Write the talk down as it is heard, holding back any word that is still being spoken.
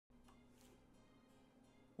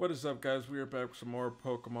What is up, guys? We are back with some more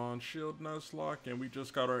Pokemon Shield Nuzlocke, and we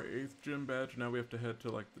just got our 8th gym badge. Now we have to head to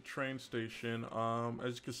like the train station.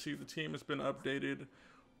 As you can see, the team has been updated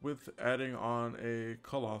with adding on a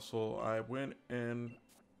Colossal. I went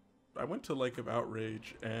to Lake of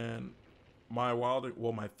Outrage, and my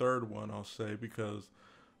third one, I'll say, because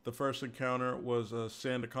the first encounter was a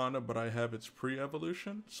Sandaconda, but I have its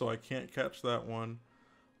pre-evolution, so I can't catch that one.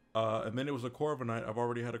 And then it was a Corviknight. I've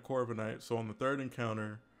already had a Corviknight, so on the third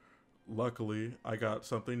encounter, luckily, I got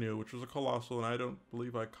something new, which was a Colossal, and I don't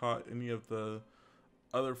believe I caught any of the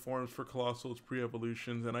other forms for Colossals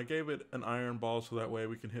pre-evolutions, and I gave it an Iron Ball so that way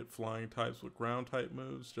we can hit flying types with ground type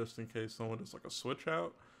moves, just in case someone does like a switch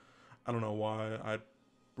out. I don't know why I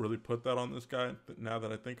really put that on this guy, now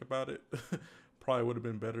that I think about it. Probably would have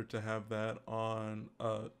been better to have that on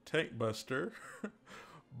Tank Buster,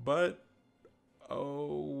 but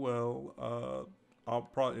oh well, I'll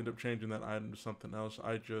probably end up changing that item to something else.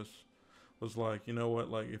 I just was like, you know what,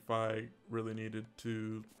 like if I really needed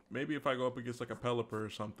to, maybe if I go up against like a Pelipper or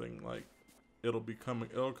something, like it'll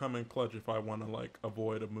come in clutch if I want to like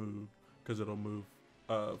avoid a move, because it'll move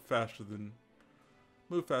faster than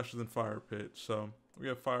Fire Pit. So we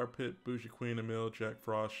have Fire Pit, Bougie Queen, Emil, Jack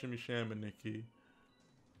Frost, Shimmy Sham, and Nikki.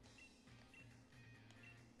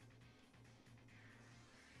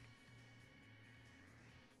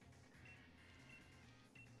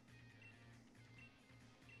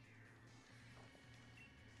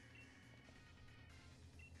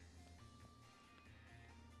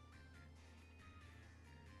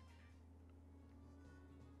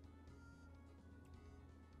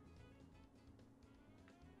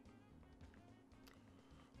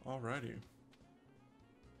 Alrighty.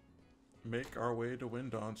 Make our way to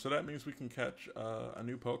Windon. So that means we can catch a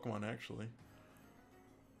new Pokemon, actually.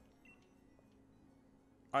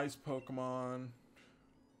 Ice Pokemon.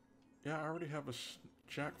 Yeah, I already have a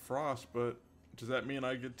Jack Frost, but does that mean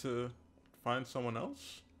I get to find someone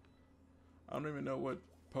else? I don't even know what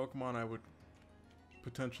Pokemon I would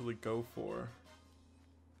potentially go for.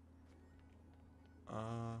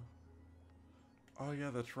 Oh yeah,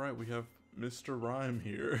 that's right. We have Mr. Rhyme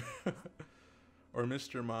here. Or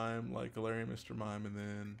Mr. Mime, like Galarian Mr. Mime, and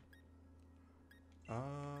then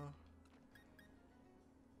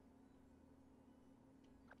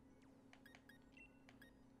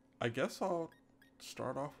I guess I'll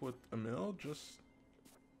start off with Emil, just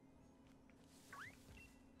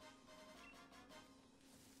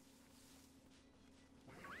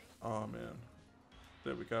oh man.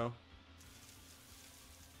 There we go.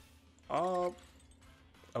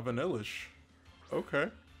 A Vanillish. Okay.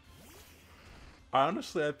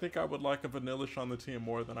 Honestly, I think I would like a Vanillish on the team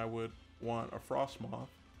more than I would want a Frostmoth.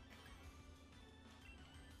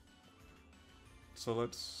 So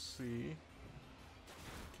let's see.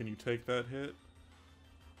 Can you take that hit?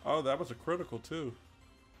 Oh, that was a critical too.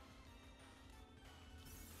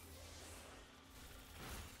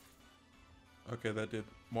 Okay, that did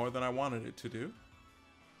more than I wanted it to do.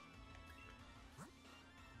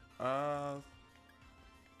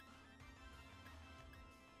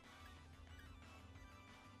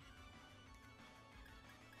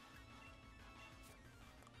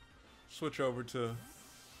 Switch over to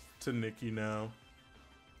Nikki now.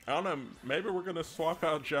 I don't know, maybe we're gonna swap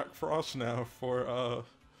out Jack Frost now for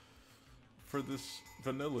this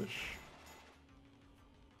Vanillish.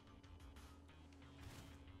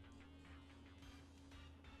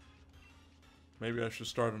 Maybe I should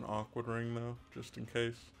start an Aqua Ring though, just in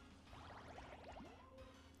case.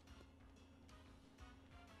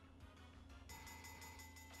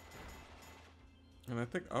 And I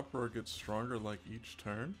think Uproar gets stronger like each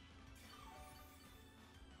turn.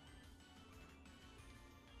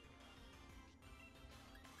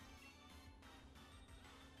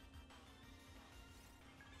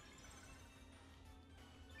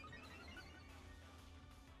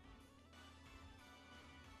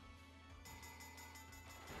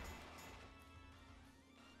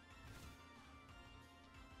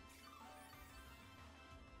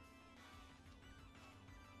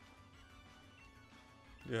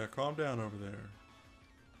 Yeah, calm down over there.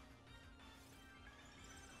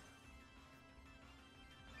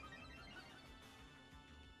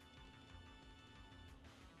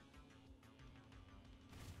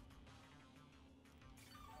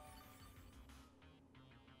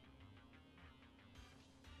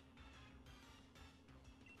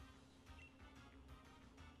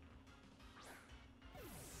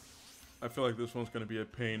 I feel like this one's going to be a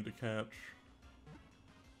pain to catch.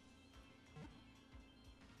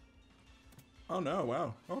 Oh no,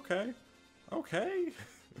 wow. Okay. Okay.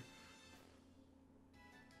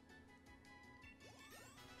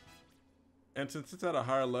 And since it's at a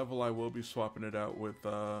higher level, I will be swapping it out with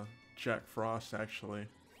Jack Frost, actually.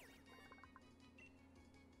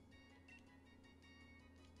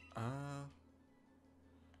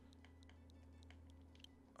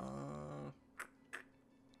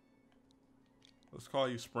 Let's call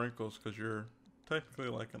you Sprinkles, because you're technically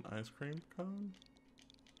like an ice cream cone.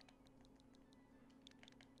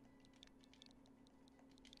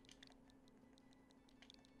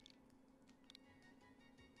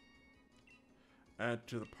 Add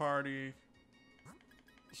to the party.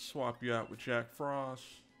 Swap you out with Jack Frost.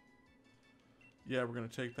 Yeah, we're going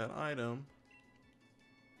to take that item.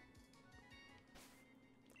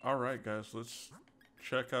 Alright guys, let's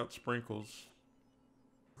check out Sprinkles.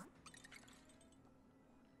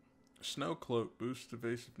 Snow Cloak boosts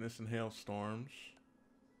evasiveness in hailstorms.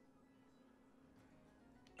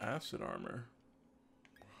 Acid armor.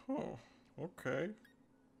 Oh, okay.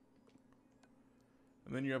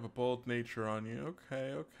 And then you have a bold nature on you.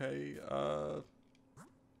 Okay, okay.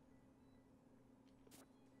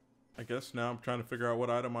 I guess now I'm trying to figure out what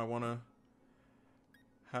item I want to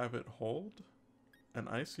have it hold. An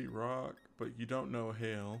icy rock, but you don't know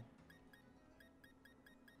hail.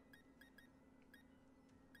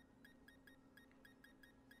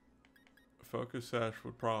 Focus Sash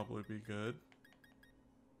would probably be good.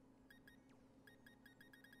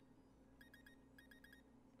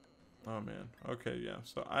 Oh man, okay, yeah.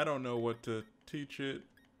 So I don't know what to teach it,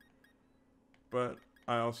 but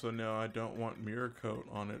I also know I don't want Mirror Coat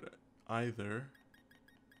on it either.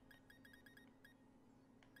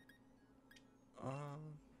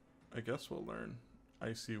 I guess we'll learn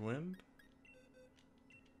Icy Wind.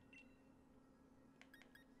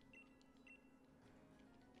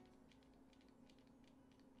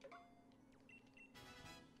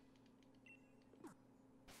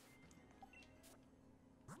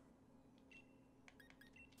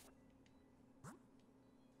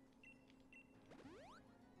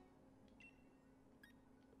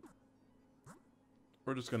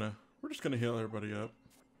 We're just gonna heal everybody up.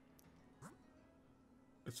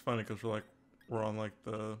 It's funny because we're on like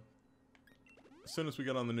the, as soon as we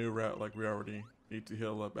get on the new route, like we already need to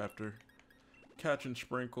heal up after catching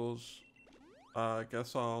Sprinkles. I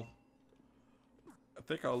guess I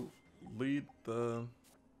think I'll lead the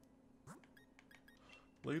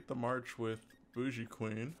march with Bougie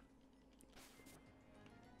Queen.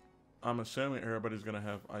 I'm assuming everybody's gonna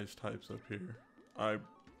have ice types up here.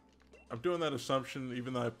 I'm doing that assumption,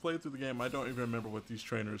 even though I played through the game. I don't even remember what these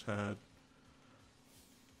trainers had.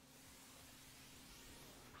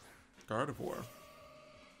 Gardevoir.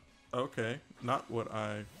 Okay, not what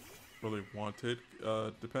I really wanted.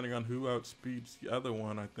 Depending on who outspeeds the other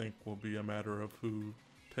one, I think will be a matter of who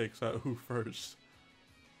takes out who first.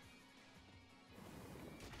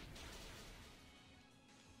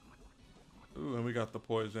 Ooh, and we got the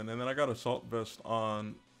poison. And then I got Assault Vest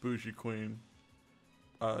on Bougie Queen.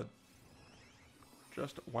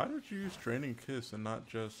 Just, why did you use Draining Kiss and not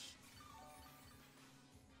just...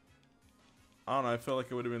 I don't know, I feel like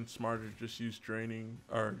it would have been smarter to just use Draining,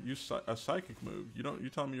 or use a Psychic move. You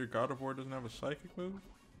tell me your Gardevoir doesn't have a Psychic move?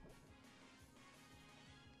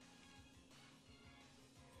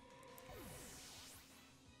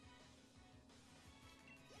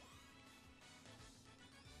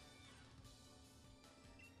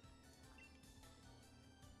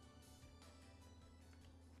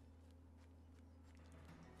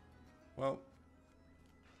 Well,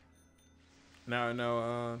 now I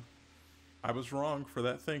know, I was wrong for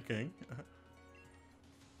that thinking.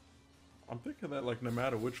 I'm thinking that, like, no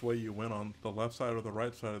matter which way you went on the left side or the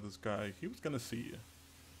right side of this guy, he was gonna see you.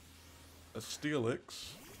 A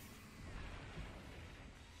Steelix.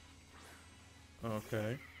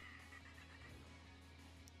 Okay.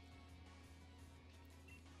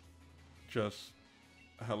 Just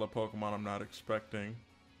a hella Pokemon I'm not expecting.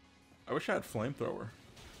 I wish I had Flamethrower.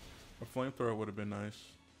 A Flamethrower would have been nice.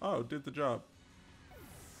 Oh, did the job.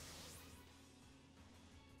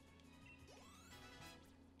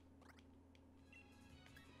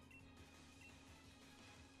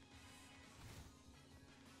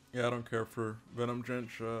 Yeah, I don't care for Venom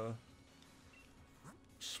Drench.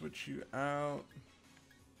 Switch you out.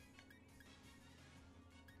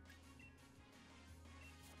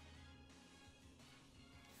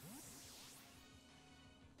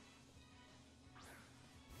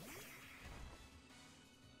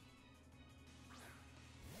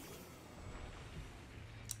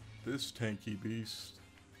 This tanky beast.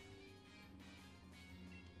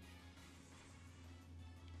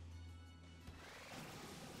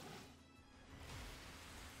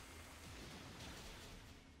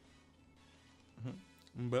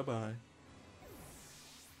 Bye-bye.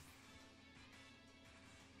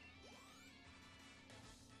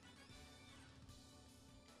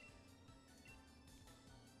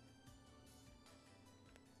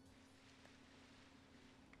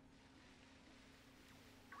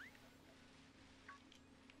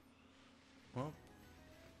 Well,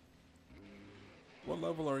 what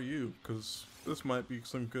level are you? Because this might be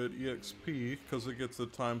some good EXP, because it gets a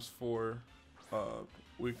 ×4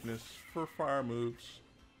 weakness for fire moves.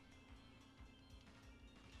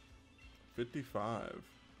 55.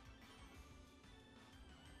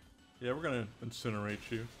 Yeah, we're gonna incinerate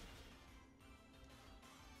you.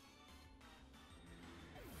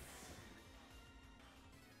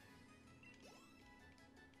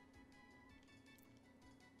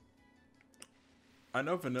 I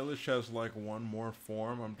know Vanillish has like one more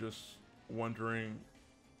form. I'm just wondering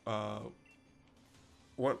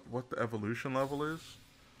what the evolution level is.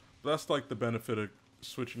 That's like the benefit of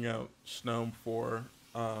switching out Snow for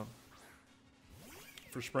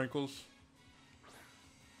Sprinkles.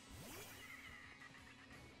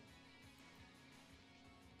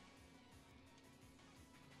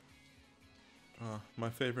 My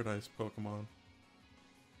favorite ice Pokemon.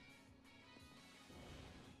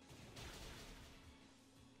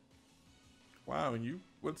 Wow, and you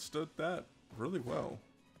withstood that really well.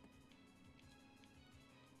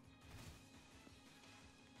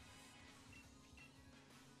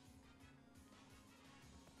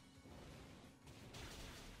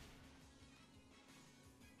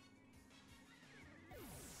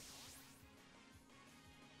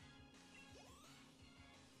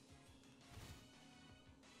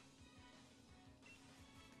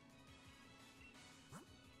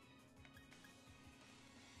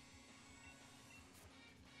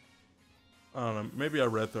 I don't know, maybe I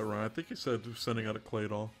read that wrong. I think he said sending out a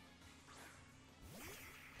Claydol.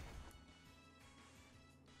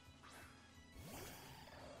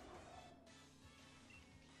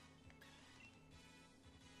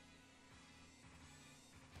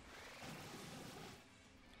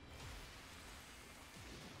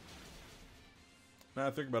 Now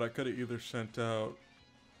I think about it, I could have either sent out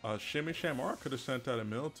Shimmy Sham, or I could have sent out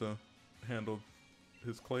Emil to handle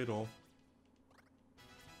his Claydol.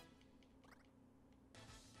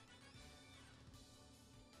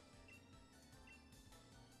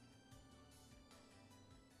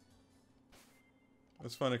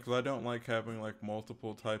 It's funny because I don't like having like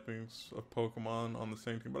multiple typings of Pokemon on the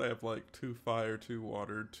same team, but I have like 2 fire, 2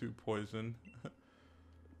 water, 2 poison.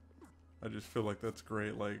 I just feel like that's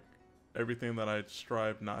great. Like everything that I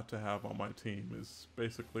strive not to have on my team is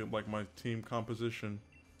basically like my team composition.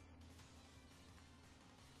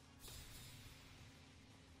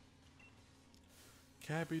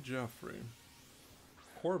 Cabby Jeffrey.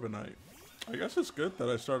 Corbinite. I guess it's good that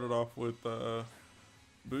I started off with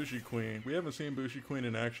Bougie Queen. We haven't seen Bougie Queen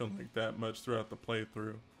in action like that much throughout the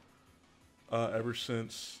playthrough. Ever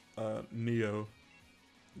since Neo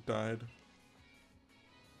died.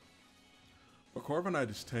 But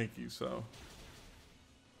Corbinite is tanky, so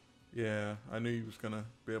yeah, I knew he was gonna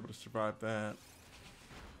be able to survive that.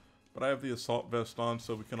 But I have the assault vest on,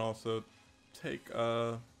 so we can also take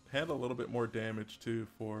handle a little bit more damage too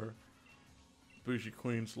for Bougie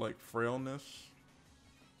Queen's like frailness.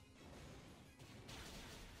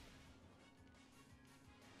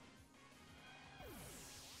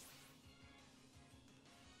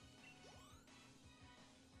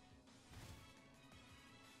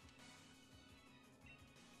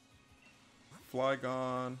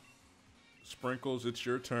 Flygon, Sprinkles, it's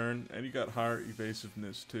your turn, and you got higher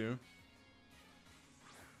evasiveness too.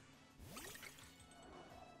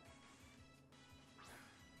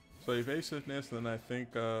 So evasiveness, then I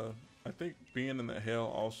think being in the hail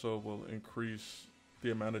also will increase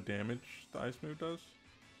the amount of damage the ice move does.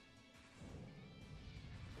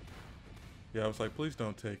 Yeah, I was like, please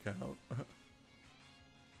don't take out.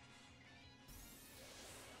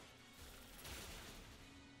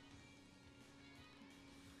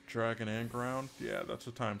 Dragon and ground? Yeah, that's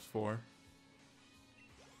a ×4.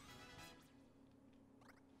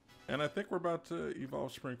 And I think we're about to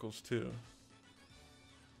evolve Sprinkles too.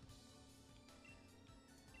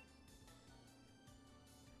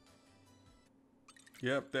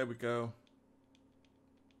 Yep, there we go.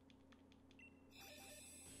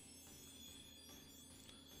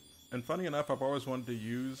 And funny enough, I've always wanted to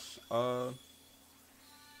use, what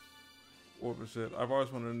was it? I've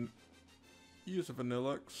always wanted to use a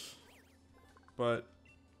Vanillux, but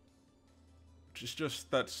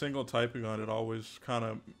just that single typing on it always kind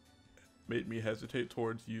of made me hesitate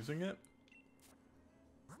towards using it.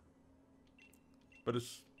 But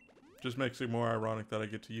it's just makes it more ironic that I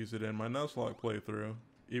get to use it in my Nuzlocke playthrough,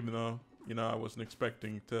 even though, you know, I wasn't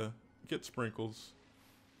expecting to get Sprinkles.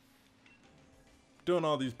 Doing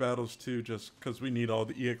all these battles too, just because we need all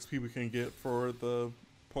the EXP we can get for the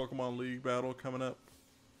Pokemon League battle coming up.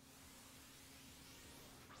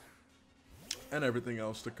 And everything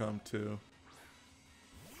else to come too.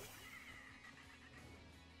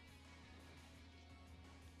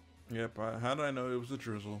 Yep, how did I know it was a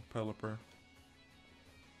drizzle, Pelipper?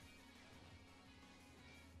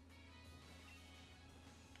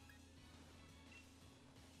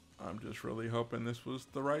 I'm just really hoping this was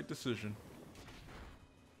the right decision.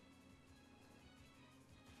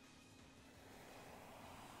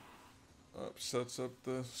 Sets up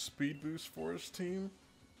the speed boost for his team.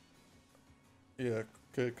 Yeah,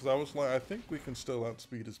 okay, because I was like, I think we can still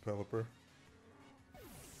outspeed his Pelipper.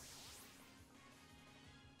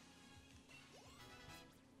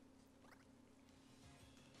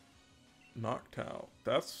 Noctowl.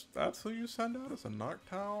 That's who you send out as a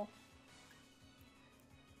Noctowl?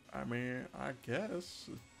 I mean, I guess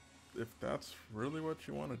if that's really what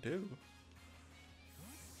you want to do.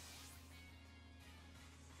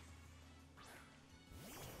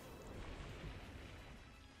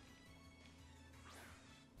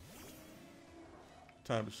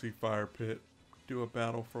 Time to see Fire Pit do a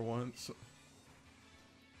battle for once.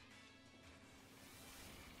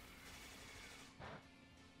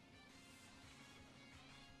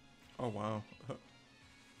 Oh wow.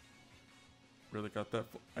 Really got that.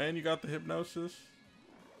 And you got the hypnosis?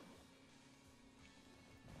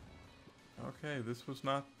 Okay, this was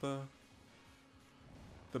not the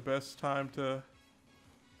best time to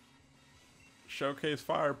showcase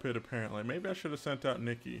Fire Pit, apparently. Maybe I should have sent out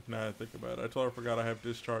Nikki, now that I think about it. I totally forgot I have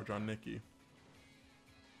Discharge on Nikki.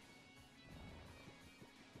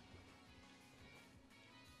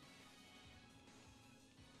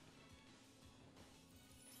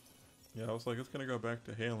 Yeah, I was like, it's gonna go back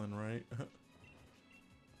to Halen, right?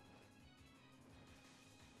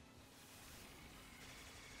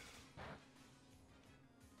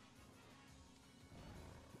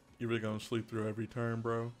 You really gonna sleep through every turn,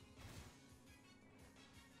 bro?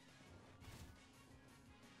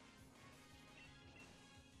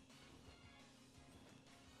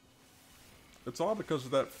 It's all because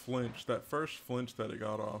of that flinch, that first flinch that it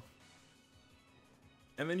got off.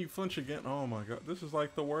 And then you flinch again. Oh my god, this is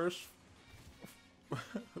like the worst,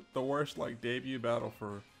 the worst like debut battle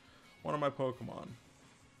for one of my Pokemon.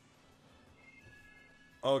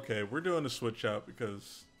 Okay, we're doing the switch out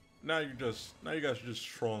because now you guys are just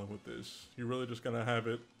trolling with this. You're really just gonna have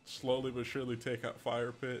it slowly but surely take out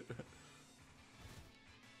Fire Pit.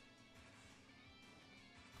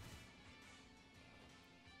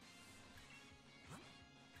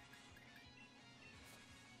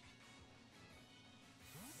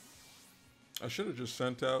 I should have just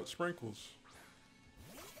sent out Sprinkles.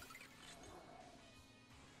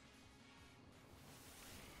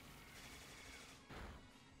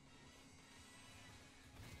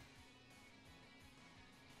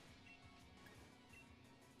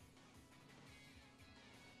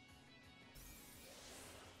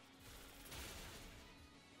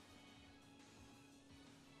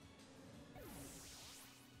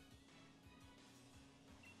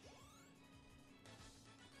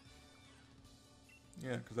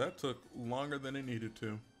 Yeah, because that took longer than it needed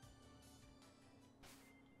to.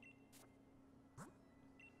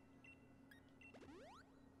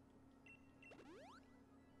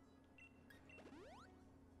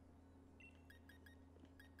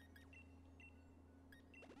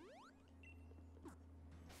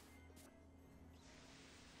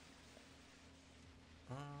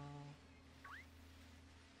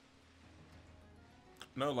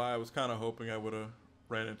 No lie, I was kind of hoping I would have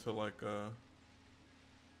ran into like a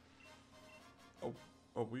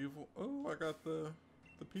Weevil. Oh, I got the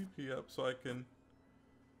PP up, so I can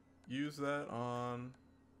use that on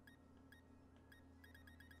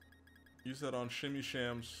Shimmy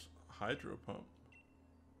Sham's Hydro Pump.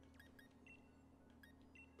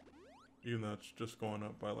 Even though it's just going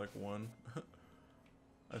up by like 1.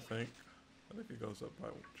 I think it goes up by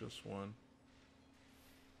just 1.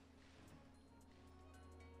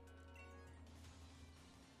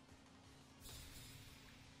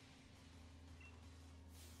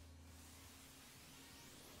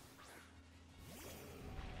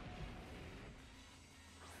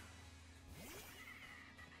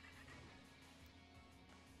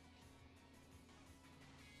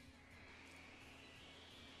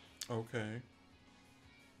 Okay.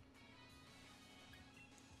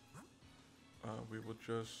 We will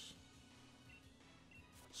just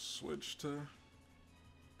switch to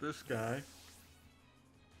this guy.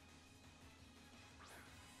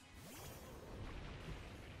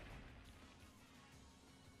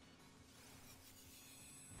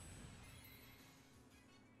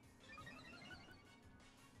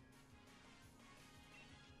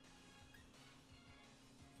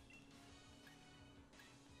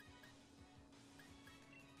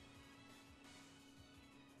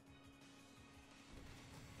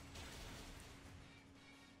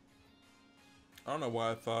 I don't know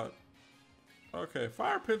why I thought, okay,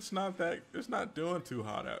 fire pit's not that, it's not doing too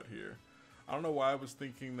hot out here. I don't know why I was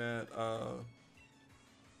thinking that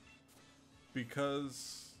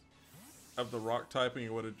because of the rock typing,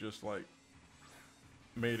 it would have just like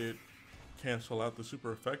made it cancel out the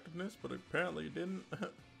super effectiveness, but apparently it didn't.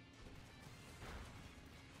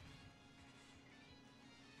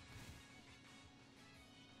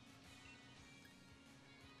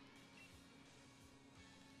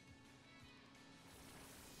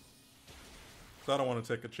 So I don't want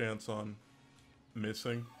to take a chance on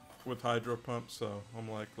missing with Hydro Pump, so I'm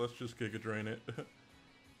like, let's just Giga Drain it.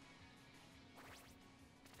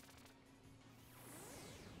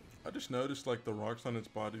 I just noticed like the rocks on its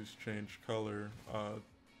bodies change color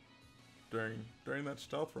during that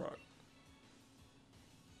stealth rock.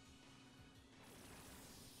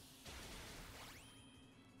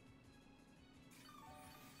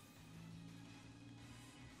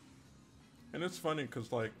 And it's funny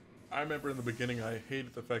because like I remember in the beginning I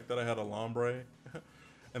hated the fact that I had a Lombre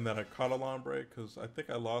and that I caught a Lombre because I think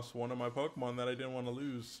I lost one of my Pokemon that I didn't want to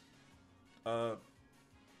lose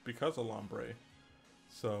because of Lombre.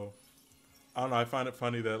 So, I don't know, I find it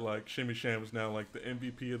funny that like Shimmy Sham is now like the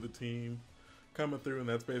MVP of the team coming through, and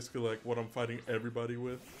that's basically like what I'm fighting everybody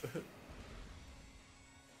with.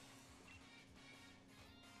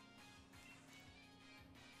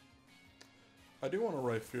 I do want to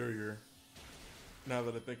Rhyperior, now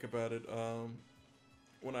that I think about it.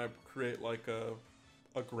 When I create like a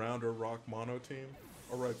ground or rock mono team,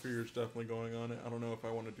 a Rhyperior is definitely going on it. I don't know if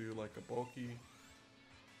I want to do like a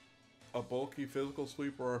bulky physical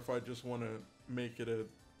sweep, or if I just want to make it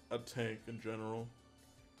a tank in general.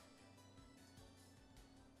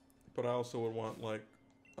 But I also would want like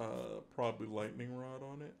probably Lightning Rod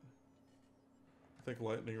on it. I think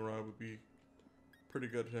Lightning Rod would be pretty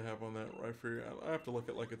good to have on that Rhyperior. I have to look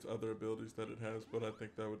at like its other abilities that it has, but I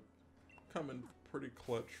think that would come in pretty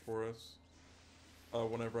clutch for us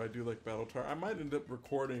whenever I do like Battle Tower. I might end up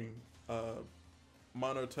recording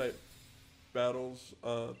monotype battles,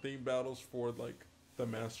 theme battles for like the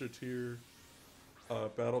Master Tier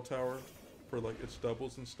Battle Tower for like its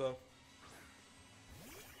doubles and stuff.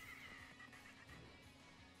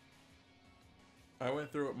 I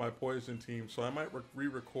went through it with my Poison team, so I might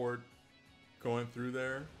re-record going through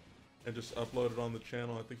there and just upload it on the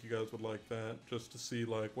channel. I think you guys would like that, just to see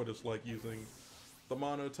like what it's like using the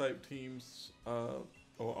monotype teams, or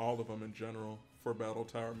all of them in general, for Battle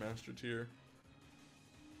Tower Master Tier.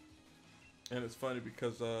 And it's funny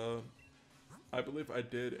because I believe I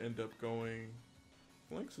did end up going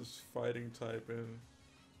Lynx is fighting type, and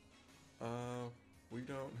we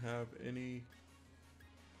don't have any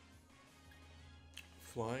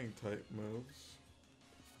flying type moves.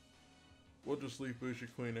 We'll just leave Bougie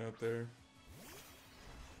Queen out there.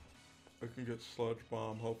 We can get Sludge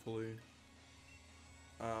Bomb, hopefully.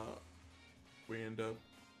 We end up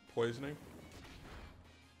poisoning.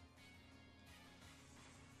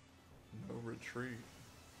 No retreat.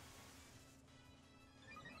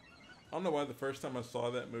 I don't know why the first time I saw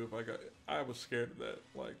that move, I was scared of that.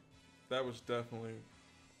 Like, that was definitely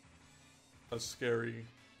a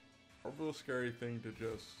real scary thing to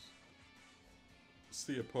just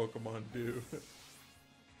see a Pokemon do.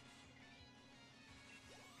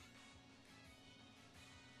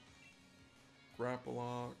 Grapple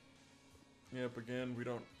Lock. Yep, again, we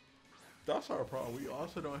don't... That's our problem. We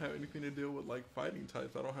also don't have anything to deal with, like, fighting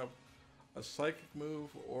types. I don't have a Psychic move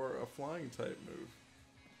or a Flying type move.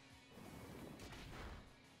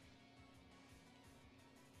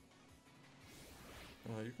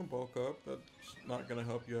 You can bulk up. That's not going to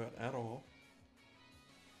help you out at all.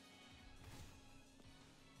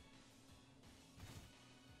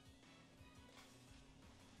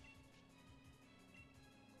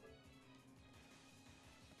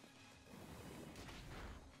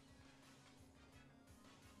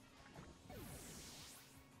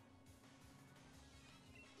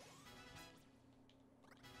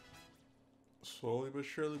 Slowly but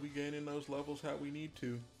surely we gaining those levels how we need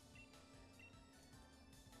to.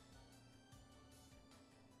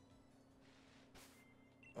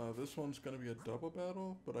 This one's going to be a double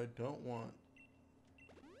battle, but I don't want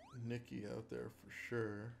Nikki out there for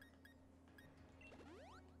sure.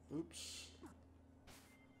 Oops.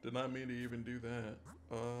 Did not mean to even do that.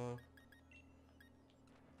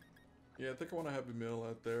 Yeah, I think I want to have Emil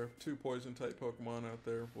out there. 2 poison type Pokemon out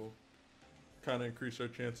there will kind of increase our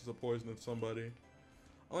chances of poisoning somebody.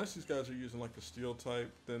 Unless these guys are using like a steel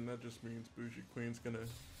type, then that just means Bougie Queen's going to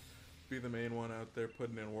be the main one out there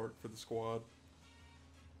putting in work for the squad.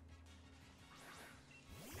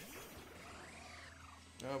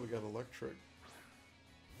 Oh, we got Electric.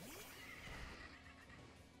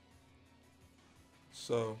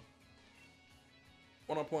 So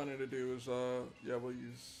what I'm planning to do is, yeah, we'll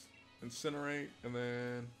use Incinerate, and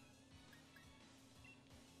then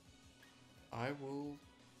I will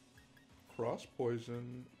Cross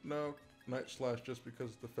Poison. No, Night Slash, just because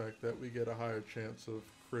of the fact that we get a higher chance of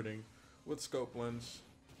critting with Scope Lens.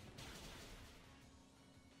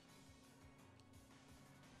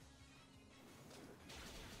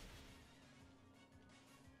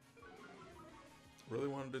 Really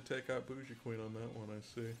wanted to take out Bougie Queen on that one, I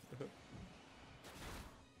see.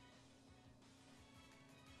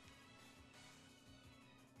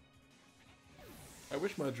 I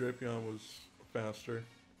wish my Drapion was faster.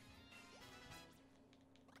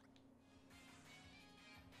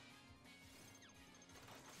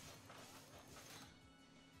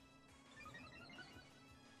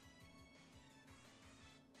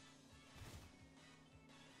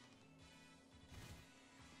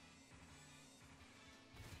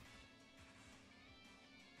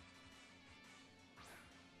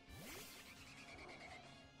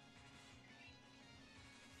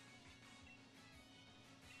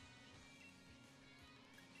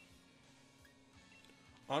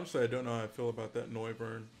 Honestly, I don't know how I feel about that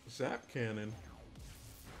Noivern. Zap Cannon.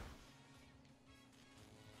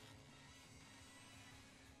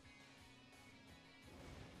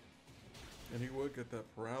 And he would get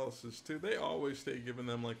that paralysis too. They always stay giving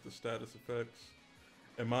them like the status effects.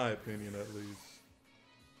 In my opinion, at least.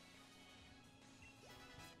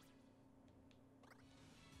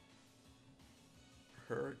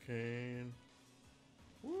 Hurricane.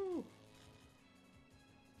 Woo!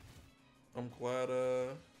 I'm glad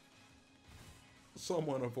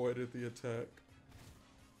someone avoided the attack.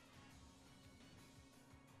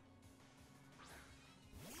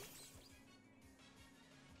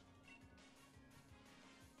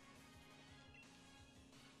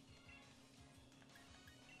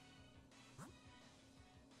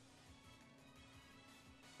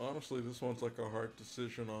 Honestly, this one's like a hard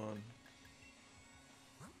decision on,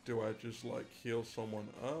 do I just like heal someone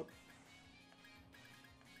up?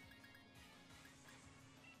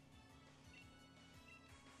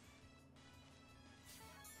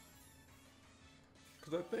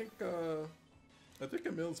 Because I think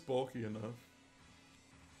Emil's bulky enough.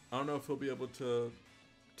 I don't know if he'll be able to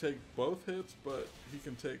take both hits, but he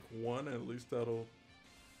can take one, and at least that'll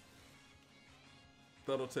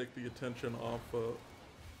take the attention off of...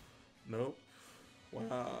 Nope.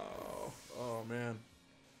 Wow. Oh, man.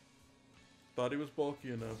 Thought he was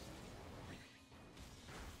bulky enough.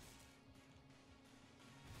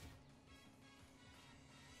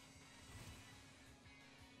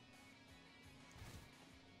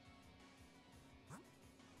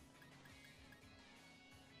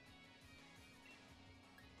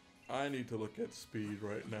 I need to look at speed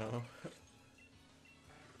right now.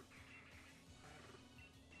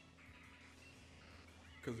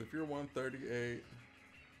 Because if you're 138,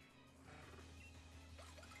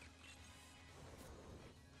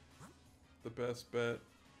 the best bet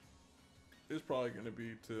is probably going to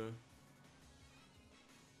be to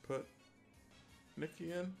put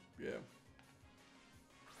Nikki in. Yeah.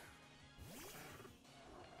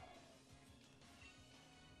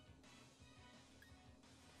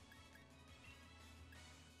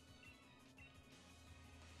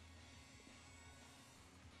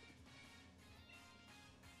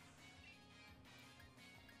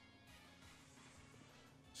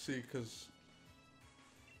 See, because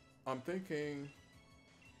I'm thinking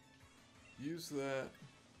use that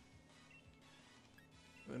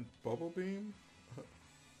and Bubble Beam?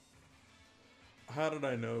 How did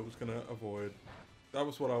I know it was going to avoid? That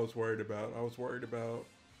was what I was worried about. I was worried about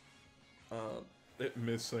it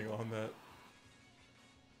missing on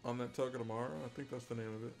that Togedemaru. I think that's the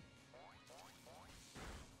name of it.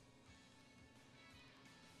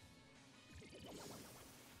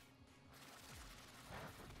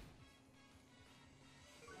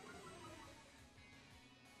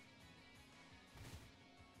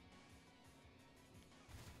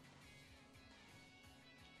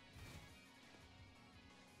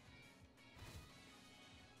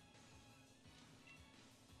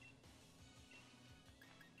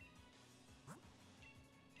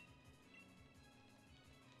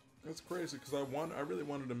 It's crazy because I really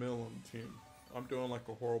wanted a mill on the team. I'm doing like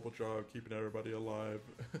a horrible job keeping everybody alive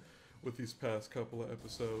with these past couple of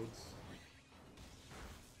episodes.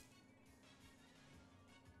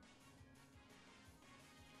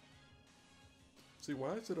 See,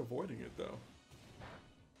 why is it avoiding it though?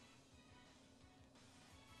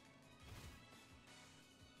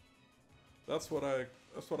 That's what I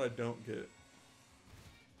don't get.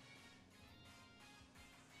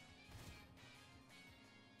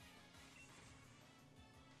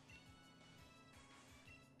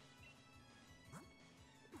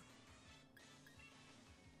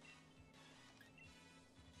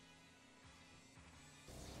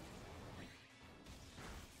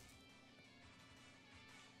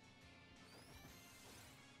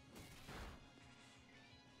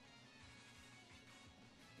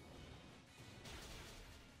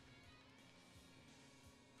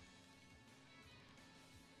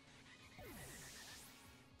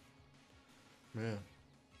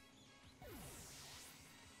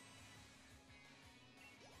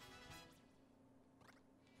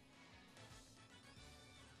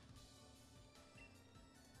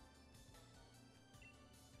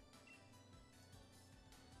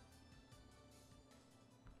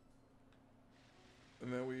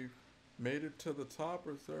 And then we made it to the top.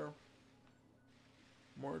 Or is there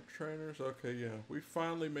more trainers? Okay, yeah. We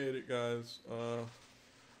finally made it, guys.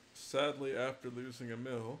 Sadly, after losing a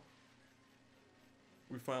mill,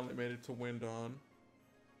 we finally made it to Windon.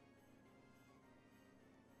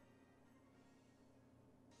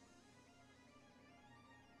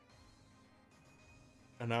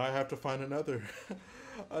 And now I have to find another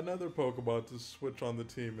another Pokemon to switch on the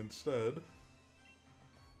team instead.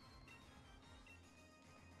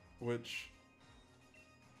 Which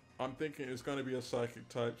I'm thinking is going to be a Psychic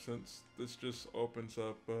type, since this just opens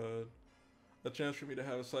up a chance for me to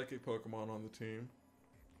have a Psychic Pokemon on the team.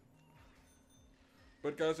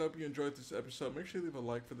 But guys, I hope you enjoyed this episode. Make sure you leave a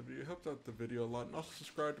like for the video. It helps out the video a lot. And also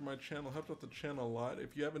subscribe to my channel. It helps out the channel a lot.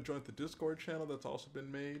 If you haven't joined the Discord channel, that's also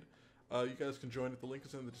been made. You guys can join it. The link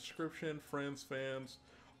is in the description. Friends, fans,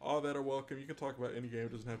 all that are welcome. You can talk about any game.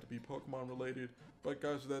 It doesn't have to be Pokemon related. But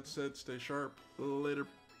guys, with that said, stay sharp. Later.